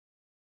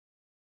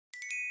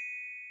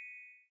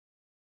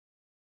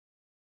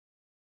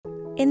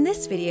In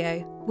this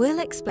video, we'll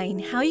explain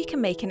how you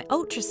can make an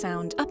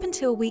ultrasound up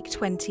until week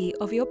 20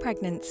 of your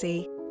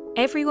pregnancy.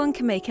 Everyone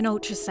can make an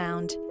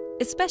ultrasound,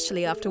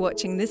 especially after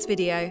watching this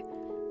video.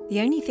 The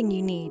only thing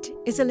you need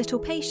is a little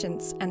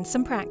patience and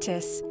some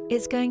practice.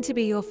 It's going to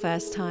be your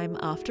first time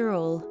after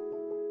all.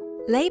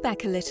 Lay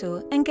back a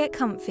little and get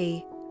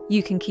comfy.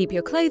 You can keep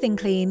your clothing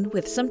clean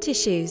with some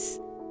tissues.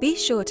 Be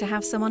sure to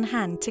have some on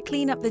hand to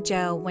clean up the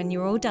gel when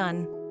you're all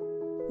done.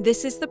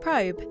 This is the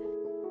probe.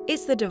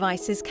 It's the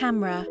device's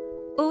camera.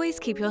 Always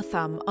keep your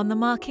thumb on the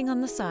marking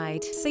on the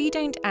side so you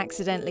don't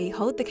accidentally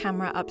hold the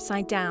camera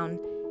upside down.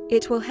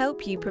 It will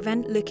help you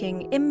prevent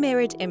looking in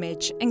mirrored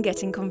image and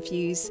getting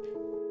confused.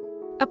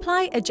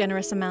 Apply a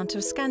generous amount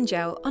of scan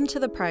gel onto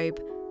the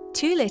probe.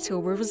 Too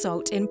little will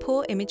result in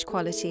poor image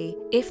quality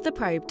if the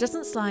probe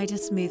doesn't slide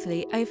as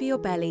smoothly over your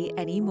belly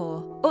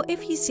anymore, or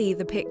if you see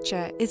the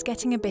picture is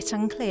getting a bit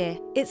unclear,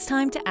 it's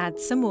time to add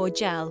some more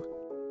gel.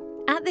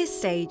 At this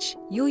stage,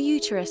 your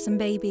uterus and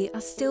baby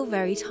are still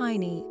very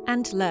tiny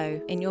and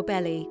low in your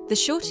belly. The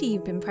shorter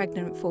you've been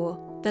pregnant for,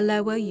 the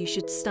lower you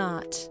should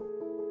start.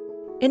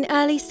 In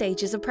early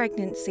stages of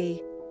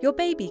pregnancy, your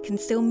baby can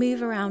still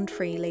move around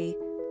freely,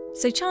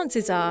 so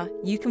chances are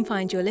you can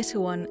find your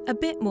little one a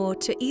bit more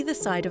to either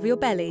side of your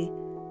belly.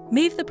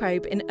 Move the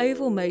probe in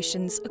oval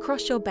motions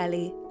across your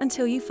belly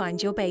until you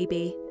find your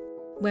baby.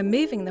 When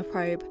moving the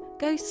probe,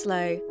 go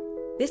slow.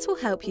 This will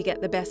help you get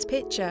the best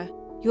picture.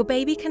 Your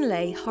baby can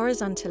lay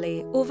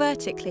horizontally or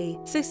vertically,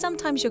 so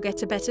sometimes you'll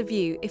get a better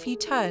view if you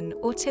turn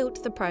or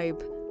tilt the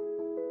probe.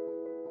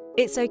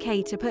 It's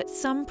okay to put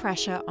some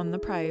pressure on the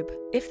probe.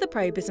 If the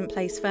probe isn't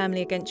placed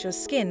firmly against your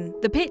skin,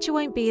 the picture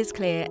won't be as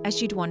clear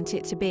as you'd want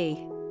it to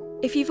be.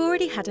 If you've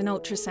already had an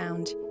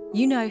ultrasound,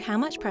 you know how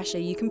much pressure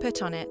you can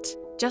put on it.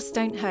 Just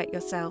don't hurt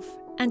yourself,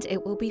 and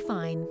it will be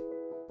fine.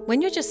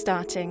 When you're just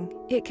starting,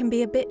 it can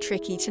be a bit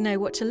tricky to know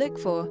what to look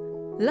for.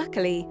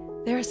 Luckily,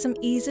 there are some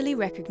easily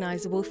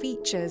recognizable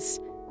features.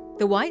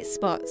 The white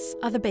spots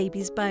are the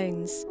baby's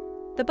bones.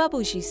 The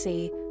bubbles you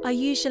see are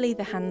usually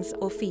the hands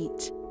or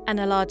feet, and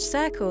a large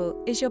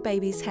circle is your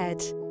baby's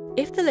head.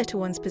 If the little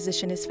one's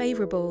position is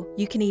favorable,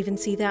 you can even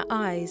see their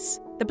eyes.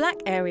 The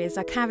black areas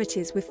are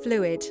cavities with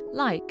fluid,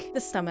 like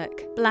the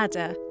stomach,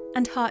 bladder,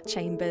 and heart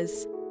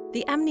chambers.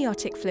 The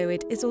amniotic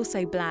fluid is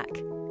also black.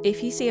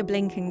 If you see a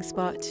blinking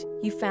spot,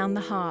 you found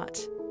the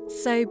heart.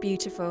 So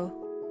beautiful.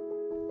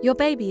 Your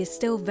baby is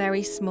still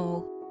very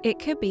small. It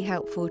could be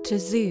helpful to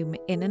zoom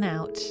in and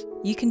out.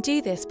 You can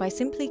do this by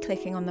simply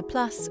clicking on the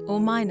plus or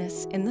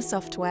minus in the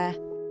software.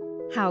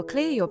 How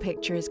clear your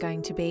picture is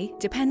going to be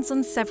depends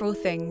on several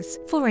things.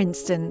 For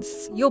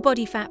instance, your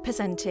body fat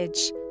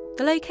percentage,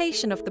 the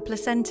location of the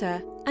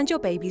placenta, and your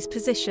baby's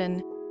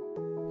position.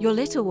 Your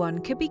little one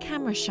could be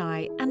camera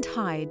shy and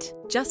hide.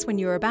 Just when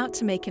you're about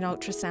to make an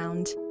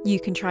ultrasound, you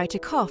can try to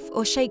cough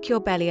or shake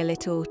your belly a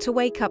little to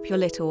wake up your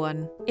little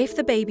one. If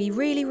the baby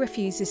really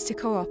refuses to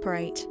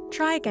cooperate,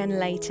 try again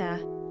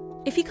later.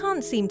 If you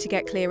can't seem to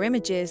get clear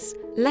images,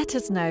 let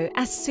us know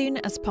as soon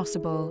as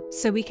possible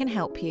so we can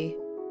help you.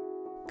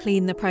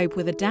 Clean the probe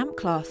with a damp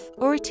cloth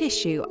or a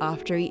tissue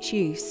after each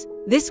use.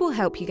 This will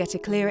help you get a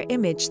clearer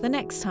image the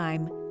next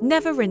time.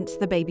 Never rinse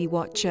the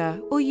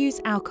Babywatcher or use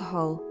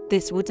alcohol.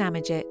 This will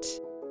damage it.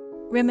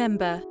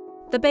 Remember,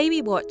 the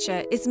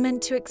Babywatcher is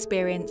meant to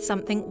experience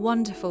something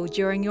wonderful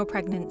during your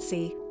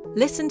pregnancy.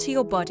 Listen to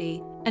your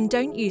body and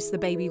don't use the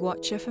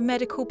Babywatcher for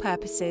medical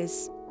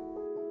purposes.